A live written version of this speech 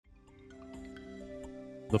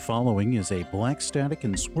The following is a Black Static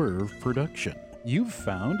and Swerve production. You've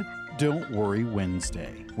found Don't Worry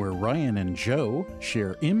Wednesday, where Ryan and Joe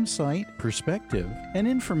share insight, perspective, and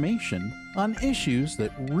information on issues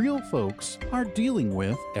that real folks are dealing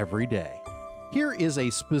with every day. Here is a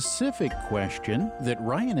specific question that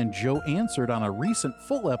Ryan and Joe answered on a recent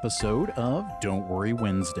full episode of Don't Worry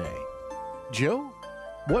Wednesday. Joe,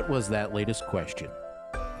 what was that latest question?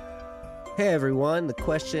 Hey everyone, the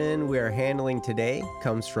question we are handling today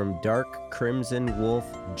comes from Dark Crimson Wolf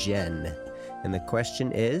Jen. And the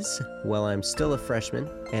question is, well, I'm still a freshman,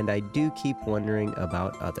 and I do keep wondering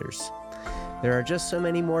about others. There are just so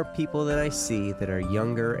many more people that I see that are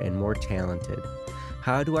younger and more talented.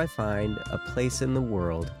 How do I find a place in the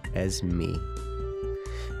world as me?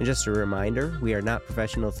 And just a reminder, we are not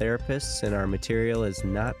professional therapists, and our material is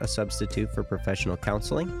not a substitute for professional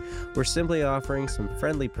counseling. We're simply offering some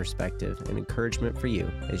friendly perspective and encouragement for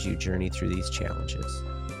you as you journey through these challenges.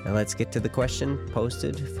 Now let's get to the question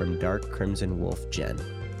posted from Dark Crimson Wolf Jen.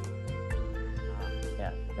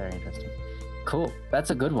 Yeah, very interesting. Cool. That's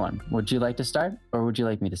a good one. Would you like to start, or would you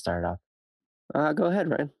like me to start off? Go ahead,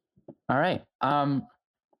 Ryan. All right.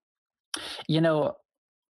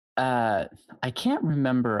 I can't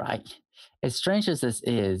remember. As strange as this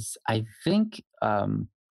is, I think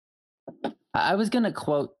I was gonna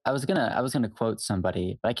quote. I was gonna quote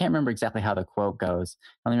somebody, but I can't remember exactly how the quote goes.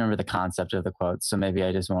 I only remember the concept of the quote, so maybe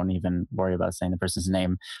I just won't even worry about saying the person's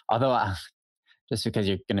name. Although, just because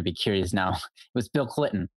you're gonna be curious now, it was Bill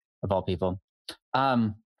Clinton of all people.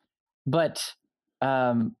 But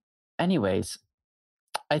anyways,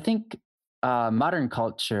 I think modern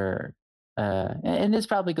culture. And this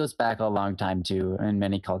probably goes back a long time too in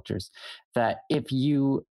many cultures, that if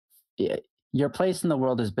your place in the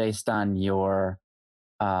world is based on your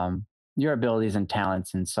abilities and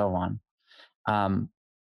talents and so on. And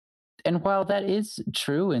while that is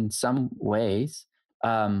true in some ways,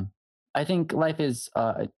 I think life is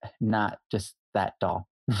not just that dull.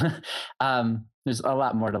 There's a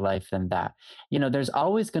lot more to life than that. There's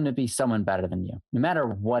always going to be someone better than you, no matter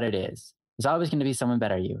what it is. There's always going to be someone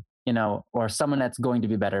better than you. Or someone that's going to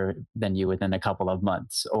be better than you within a couple of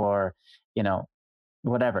months, or,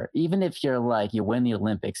 whatever. Even if you win the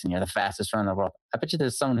Olympics and you're the fastest runner in the world, I bet you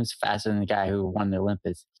there's someone who's faster than the guy who won the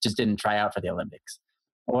Olympics, just didn't try out for the Olympics.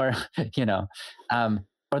 Or,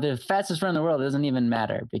 or the fastest runner in the world. It doesn't even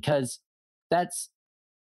matter, because that's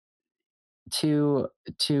to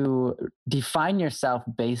define yourself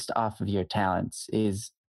based off of your talents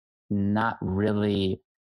is not really,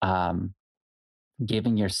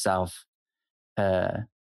 giving yourself the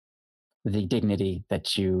dignity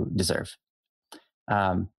that you deserve.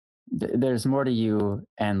 There's more to you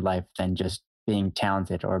and life than just being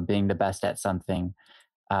talented or being the best at something.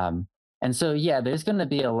 And so, yeah, there's going to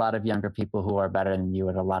be a lot of younger people who are better than you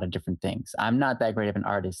at a lot of different things. I'm not that great of an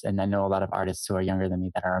artist, and I know a lot of artists who are younger than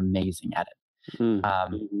me that are amazing at it.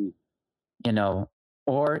 Mm-hmm.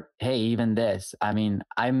 Or hey, even this. I mean,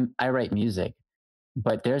 I write music.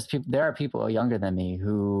 But there are people younger than me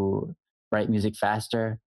who write music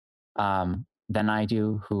faster than I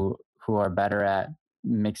do, who are better at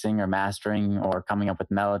mixing or mastering or coming up with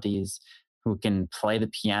melodies, who can play the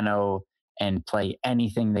piano and play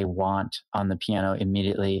anything they want on the piano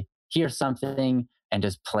immediately, hear something and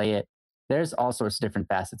just play it. There's all sorts of different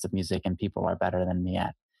facets of music, and people are better than me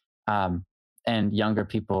at. And younger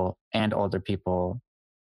people and older people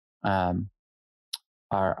are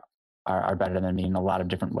better than me in a lot of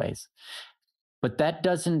different ways. But that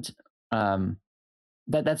doesn't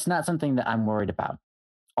that's not something that I'm worried about.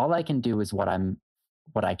 All I can do is what I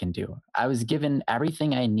can do. I was given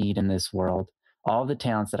everything I need in this world, all the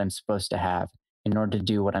talents that I'm supposed to have in order to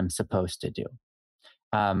do what I'm supposed to do.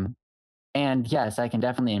 And yes, I can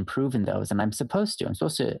definitely improve in those, and I'm supposed to. I'm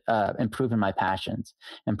supposed to improve in my passions,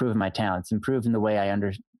 improve in my talents, improve in the way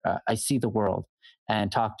I see the world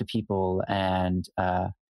and talk to people and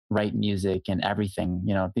write music and everything.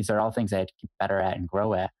 These are all things I have to get better at and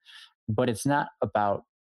grow at. But it's not about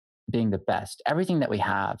being the best. Everything that we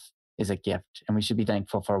have is a gift, and we should be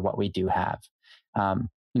thankful for what we do have.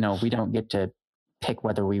 We don't get to pick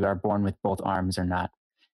whether we are born with both arms or not.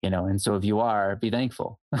 And so if you are, be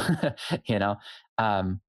thankful. Because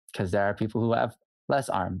there are people who have less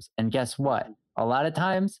arms. And guess what? A lot of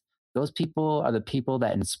times, those people are the people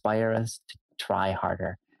that inspire us to try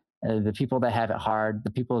harder. The people that have it hard,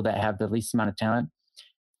 the people that have the least amount of talent,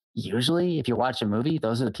 usually if you watch a movie,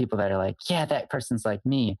 those are the people that are like, yeah, that person's like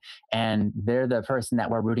me. And they're the person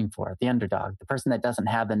that we're rooting for, the underdog, the person that doesn't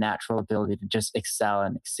have the natural ability to just excel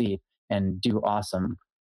and exceed and do awesome.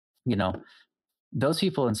 Those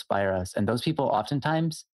people inspire us. And those people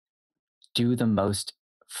oftentimes do the most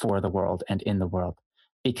for the world and in the world,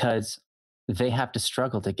 because they have to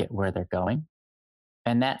struggle to get where they're going.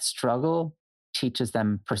 And that struggle teaches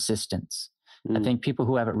them persistence. I Mm. think people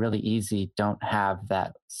who have it really easy don't have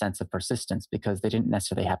that sense of persistence because they didn't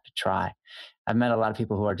necessarily have to try. I've met a lot of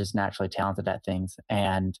people who are just naturally talented at things,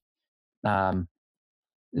 and um,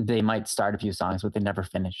 they might start a few songs, but they never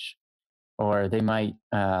finish. Or they might,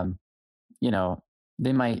 you know,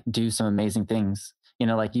 they might do some amazing things.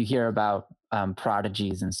 Like you hear about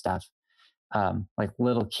prodigies and stuff, like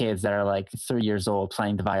little kids that are like 3 years old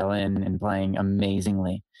playing the violin and playing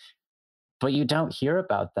amazingly. But you don't hear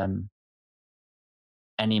about them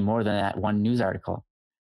any more than that one news article.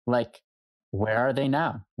 Like, where are they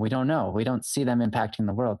now? We don't know. We don't see them impacting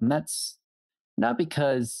the world. And that's not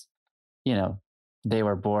because, you know, they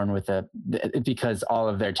were born with because all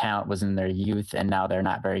of their talent was in their youth and now they're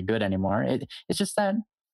not very good anymore. It's just that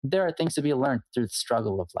there are things to be learned through the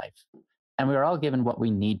struggle of life. And we are all given what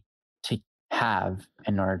we need to have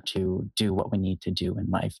in order to do what we need to do in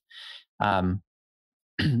life. Um,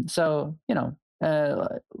 so,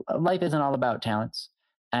 life isn't all about talents.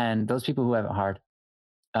 And those people who have it hard,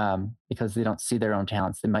 because they don't see their own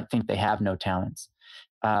talents, they might think they have no talents.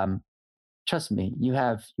 Um, Trust me, you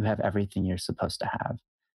have everything you're supposed to have.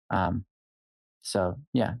 Um, so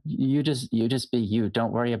yeah, you just be you.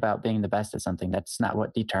 Don't worry about being the best at something. That's not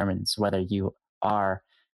what determines whether you are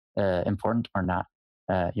important or not.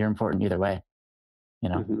 You're important either way. You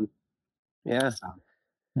know. Hmm. Yeah, So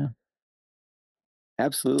yeah.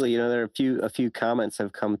 absolutely. There are a few comments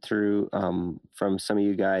have come through from some of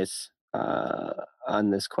you guys on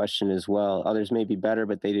this question as well. Others may be better,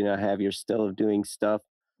 but they do not have your skill of doing stuff.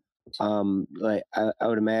 Like I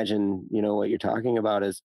would imagine, what you're talking about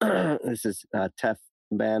is this is Tef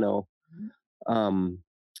Bano. I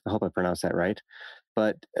hope I pronounced that right.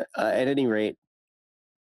 But at any rate,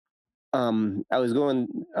 I was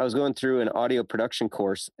going through an audio production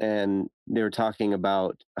course, and they were talking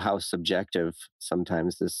about how subjective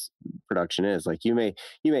sometimes this production is. Like you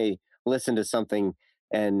may listen to something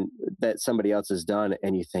and that somebody else has done,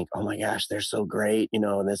 and you think, oh my gosh, they're so great,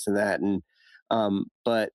 and this and that, and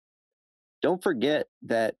but don't forget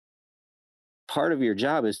that part of your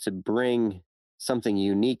job is to bring something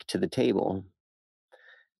unique to the table.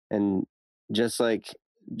 And just like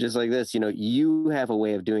just like this, you have a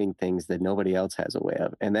way of doing things that nobody else has a way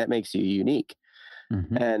of, and that makes you unique.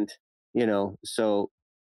 Hmm. And so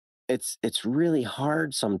it's really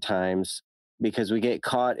hard sometimes because we get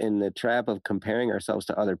caught in the trap of comparing ourselves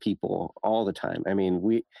to other people all the time. I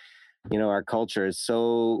mean, our culture is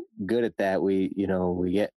so good at that. We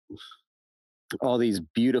get all these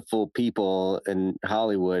beautiful people in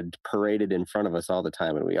Hollywood paraded in front of us all the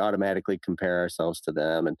time, and we automatically compare ourselves to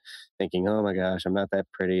them and thinking, "Oh my gosh, I'm not that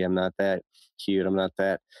pretty, I'm not that cute, I'm not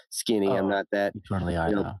that skinny, I'm Oh, not that, you totally are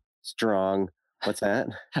you know, though. strong." What's that?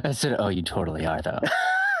 I said, oh, you totally are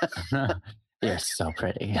though. You're so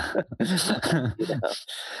pretty. Yeah.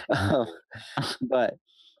 Um, but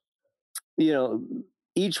you know,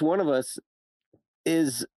 each one of us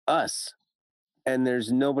is us, and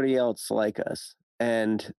there's nobody else like us.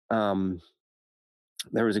 And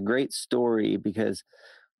there was a great story because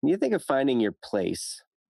when you think of finding your place,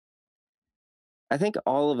 I think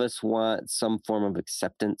all of us want some form of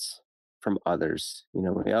acceptance from others.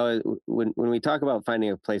 We always, when we talk about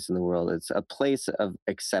finding a place in the world, it's a place of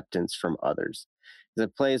acceptance from others. It's a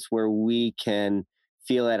place where we can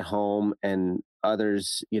feel at home, and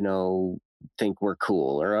others, think we're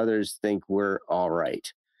cool, or others think we're all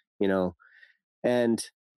right. You know, and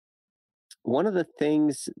one of the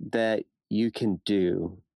things that you can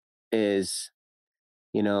do is,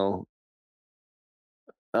 you know,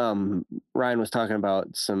 Ryan was talking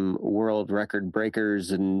about some world record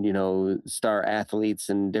breakers and star athletes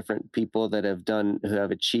and different people that who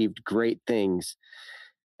have achieved great things.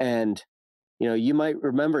 And you might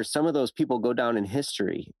remember some of those people go down in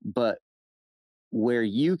history, but where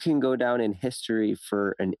you can go down in history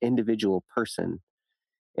for an individual person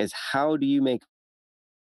is how do you make.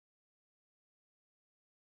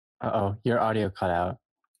 Uh-oh, your audio cut out.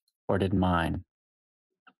 Or did mine?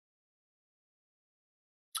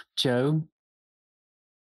 Joe?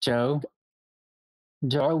 Joe?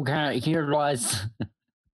 Joe can't hear us.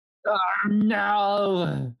 Oh,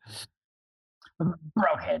 no!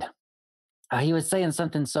 Broken. He was saying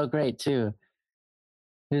something so great too.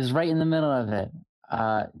 He was right in the middle of it.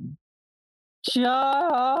 Uh,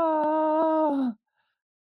 Joe,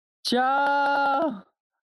 Joe,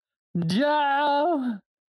 Joe,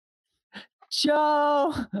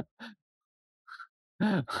 Joe.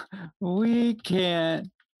 We can't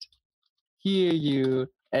hear you,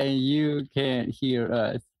 and you can't hear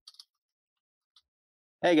us.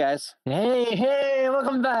 Hey guys. Hey,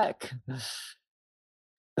 welcome back.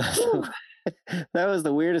 Woo. That was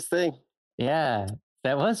the weirdest thing. Yeah,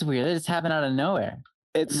 that was weird. It just happened out of nowhere.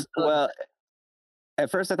 It's well, at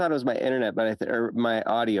first I thought it was my internet, but or my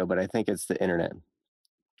audio, but I think it's the internet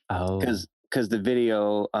Oh, because the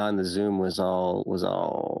video on the Zoom was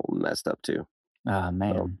all messed up too. oh So,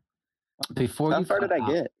 man. Before so how you far cut did I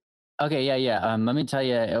out. get? Okay, yeah. Let me tell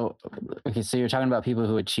you. Okay, so you're talking about people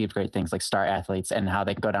who achieved great things, like star athletes, and how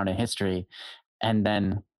they go down in history, and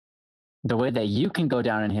then the way that you can go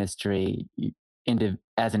down in history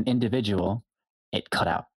as an individual, it cut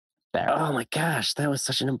out there. Oh my gosh, that was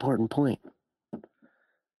such an important point.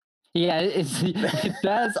 Yeah,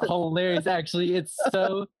 that's hilarious. Actually, it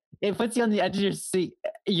puts you on the edge of your seat.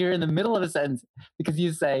 You're in the middle of a sentence because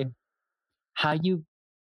you say how you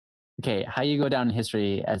how you go down in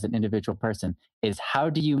history as an individual person is how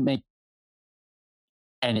do you make,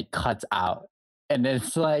 and it cuts out, and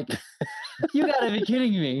it's like you gotta be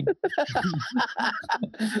kidding me.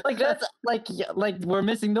 Like that's like we're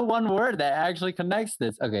missing the one word that actually connects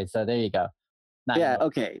this. Okay, so there you go. Now you Yeah, know.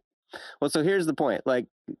 okay. Well, so here's the point. Like,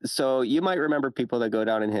 so you might remember people that go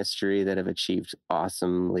down in history that have achieved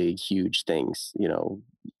awesomely huge things,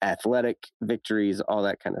 athletic victories, all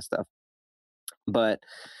that kind of stuff. But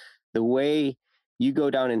the way you go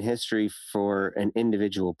down in history for an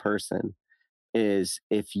individual person is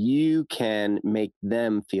if you can make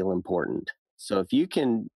them feel important. So if you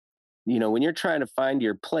can, when you're trying to find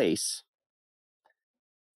your place,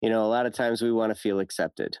 a lot of times we want to feel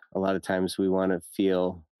accepted. A lot of times we want to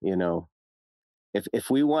feel, if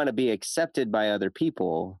we want to be accepted by other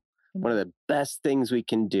people, one of the best things we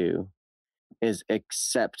can do is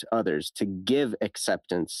accept others, to give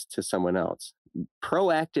acceptance to someone else.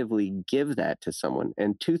 Proactively give that to someone,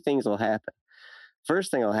 and two things will happen.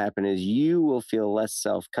 First thing will happen is you will feel less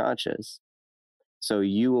self-conscious. So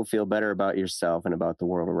you will feel better about yourself and about the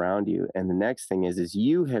world around you. And the next thing is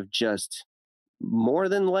you have just more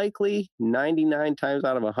than likely 99 times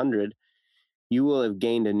out of 100, you will have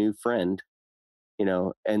gained a new friend,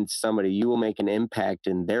 and somebody, you will make an impact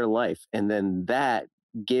in their life. And then that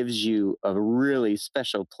gives you a really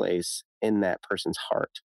special place in that person's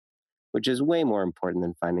heart, which is way more important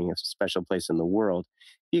than finding a special place in the world.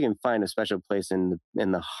 You can find a special place in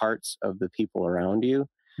the hearts of the people around you.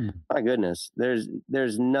 Mm, My goodness,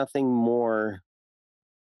 there's nothing more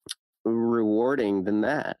rewarding than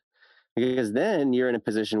that, because then you're in a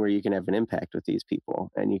position where you can have an impact with these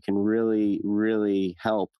people and you can really, really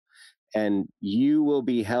help, and you will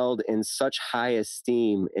be held in such high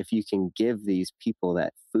esteem if you can give these people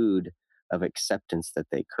that food of acceptance that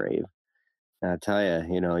they crave. And I tell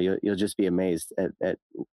you, you'll just be amazed at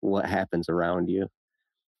what happens around you.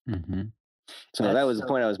 mhm. So that That's was the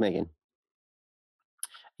point I was making.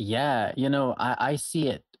 Yeah, I see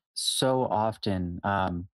it so often.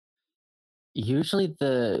 Usually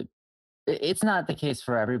it's not the case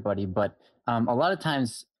for everybody, but a lot of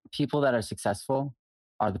times people that are successful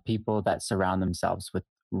are the people that surround themselves with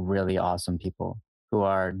really awesome people who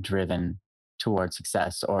are driven towards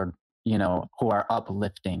success, or who are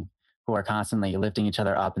uplifting, who are constantly lifting each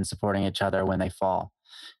other up and supporting each other when they fall.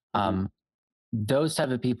 Hmm. Um, those type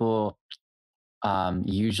of people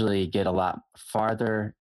usually get a lot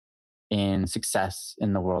farther in success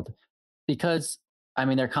in the world because I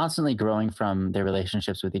mean they're constantly growing from their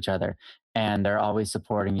relationships with each other, and they're always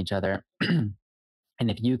supporting each other. And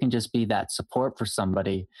if you can just be that support for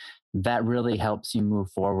somebody, that really helps you move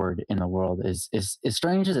forward in the world. Is as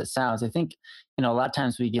strange as it sounds, I think a lot of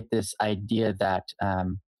times we get this idea that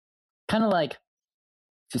kind of like,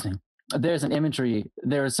 excuse me, there was some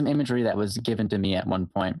imagery that was given to me at one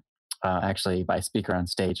point, actually by a speaker on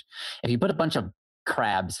stage. If you put a bunch of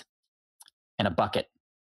crabs in a bucket,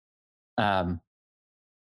 um,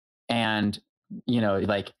 and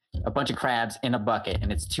like a bunch of crabs in a bucket,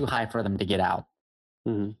 and it's too high for them to get out,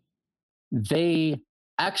 Hmm. they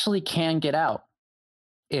actually can get out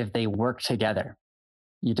if they work together.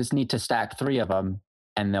 You just need to stack three of them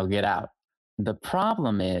and they'll get out. The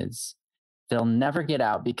problem is they'll never get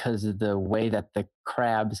out because of the way that the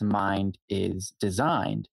crab's mind is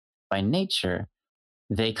designed by nature.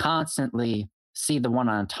 They constantly see the one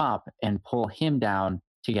on top and pull him down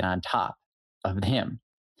to get on top of him.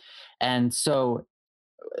 And so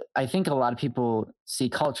I think a lot of people see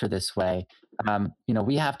culture this way.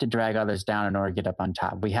 We have to drag others down in order to get up on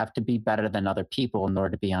top. We have to be better than other people in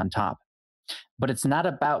order to be on top. But it's not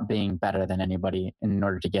about being better than anybody in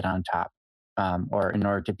order to get on top, or in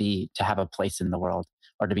order to have a place in the world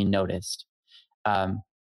or to be noticed. Um,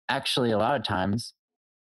 Actually, a lot of times,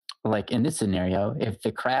 like in this scenario, if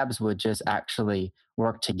the crabs would just actually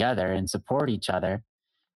work together and support each other,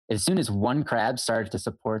 as soon as one crab started to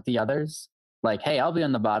support the others, like, hey, I'll be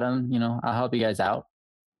on the bottom, I'll help you guys out,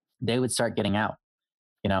 they would start getting out,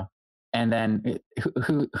 you know? And then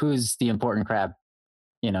who's the important crab,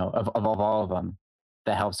 of all of them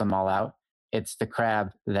that helps them all out? It's the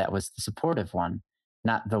crab that was the supportive one,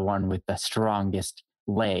 not the one with the strongest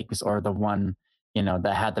legs or the one,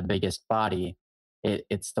 that had the biggest body.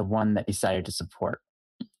 It's the one that decided to support.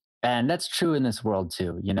 And that's true in this world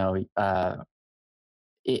too.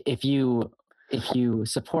 If you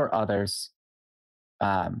support others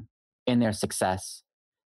in their success,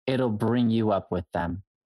 it'll bring you up with them.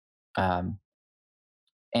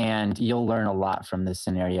 And you'll learn a lot from this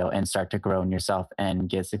scenario and start to grow in yourself and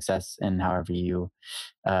get success in however you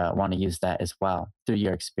want to use that as well through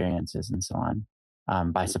your experiences and so on,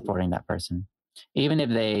 by supporting that person. Even if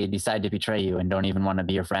they decide to betray you and don't even want to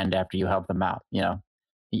be your friend after you help them out,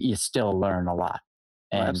 you still learn a lot.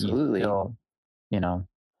 And Absolutely. You still,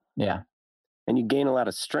 yeah. And you gain a lot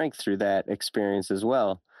of strength through that experience as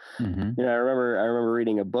well. Mm-hmm. I remember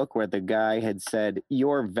reading a book where the guy had said,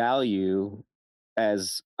 your value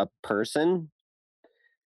as a person,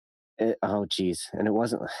 and it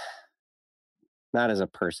wasn't, not as a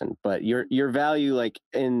person, but your value, like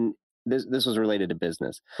in this was related to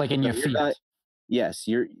business, like in your field. Yes,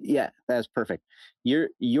 that's perfect.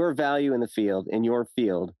 Your value in the field, in your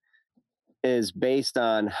field, is based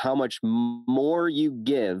on how much more you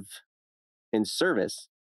give in service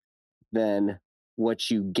than what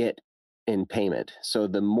you get in payment. So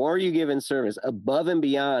the more you give in service above and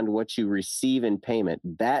beyond what you receive in payment,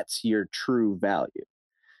 that's your true value.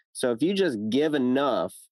 So if you just give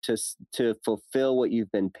enough to fulfill what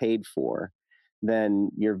you've been paid for,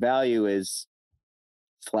 then your value is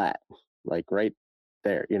flat, like right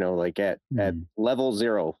there, like at level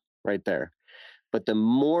 0 right there. But the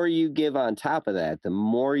more you give on top of that, the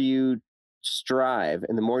more you strive,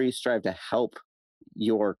 and the more you strive to help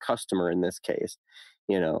your customer in this case,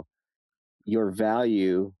 your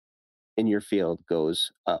value in your field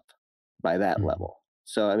goes up by that level.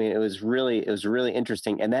 So, I mean, it was really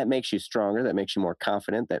interesting, and that makes you stronger. That makes you more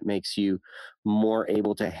confident. That makes you more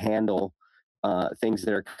able to handle things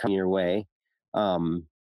that are coming your way.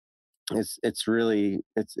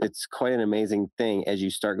 It's quite an amazing thing as you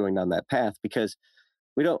start going down that path, because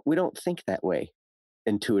we don't think that way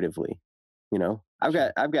intuitively. I've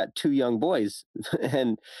got 2 young boys,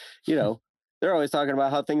 and they're always talking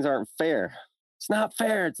about how things aren't fair. It's not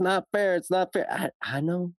fair. It's not fair. It's not fair. I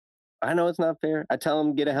know it's not fair. I tell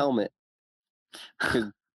them, get a helmet,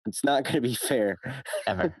 because it's not going to be fair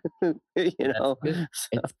ever. Good.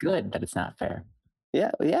 It's good that it's not fair.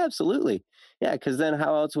 Yeah, absolutely. Yeah, because then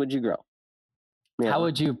how else would you grow? How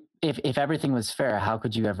would you, if everything was fair, how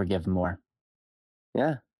could you ever give more?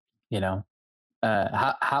 Yeah.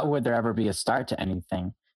 How would there ever be a start to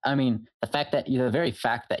anything? I mean, the very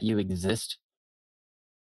fact that you exist,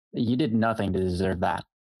 you did nothing to deserve that.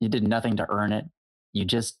 You did nothing to earn it. You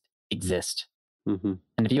just exist. Mm-hmm.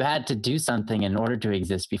 And if you had to do something in order to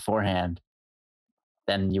exist beforehand,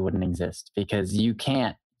 then you wouldn't exist, because you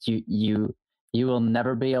can't. You will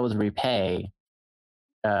never be able to repay,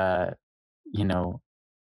 whoever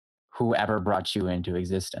brought you into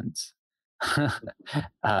existence.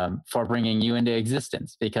 For bringing you into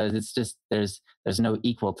existence, because it's just there's no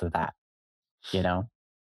equal to that,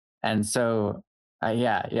 and so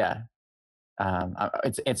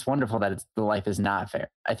it's wonderful that the life is not fair.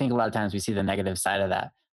 I think a lot of times we see the negative side of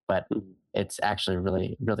that, but it's actually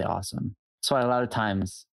really, really awesome. So a lot of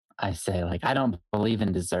times I say, like, I don't believe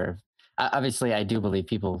in deserve. Obviously I do believe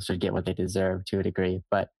people should get what they deserve to a degree,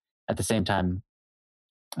 but at the same time,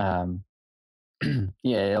 along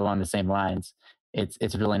the same lines,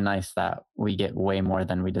 it's really nice that we get way more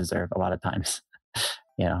than we deserve a lot of times.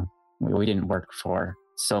 We didn't work for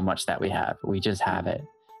so much that we have. We just have it.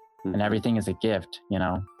 And everything is a gift.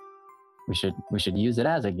 We should use it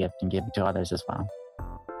as a gift and give it to others as well.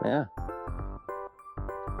 Yeah.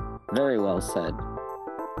 Very well said.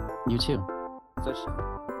 You too.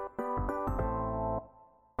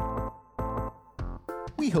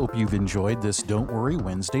 We hope you've enjoyed this Don't Worry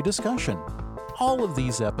Wednesday discussion. All of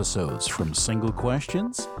these episodes, from single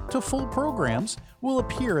questions to full programs, will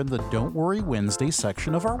appear in the Don't Worry Wednesday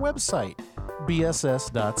section of our website,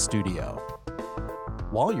 bss.studio.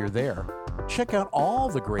 While you're there, check out all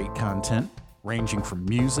the great content, ranging from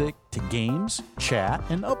music to games, chat,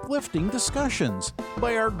 and uplifting discussions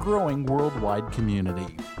by our growing worldwide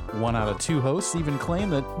community. 1 out of 2 hosts even claim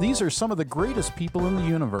that these are some of the greatest people in the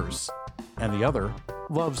universe, and the other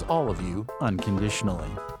loves all of you unconditionally.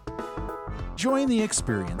 Join the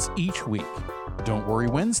experience each week. Don't Worry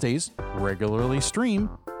Wednesdays regularly stream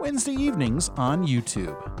Wednesday evenings on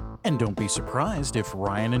YouTube. And don't be surprised if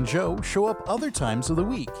Ryan and Joe show up other times of the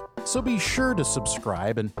week. So be sure to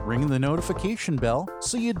subscribe and ring the notification bell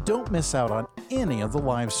so you don't miss out on any of the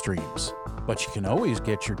live streams. But you can always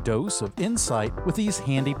get your dose of insight with these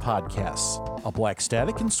handy podcasts, a Black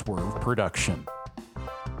Static and Swerve production.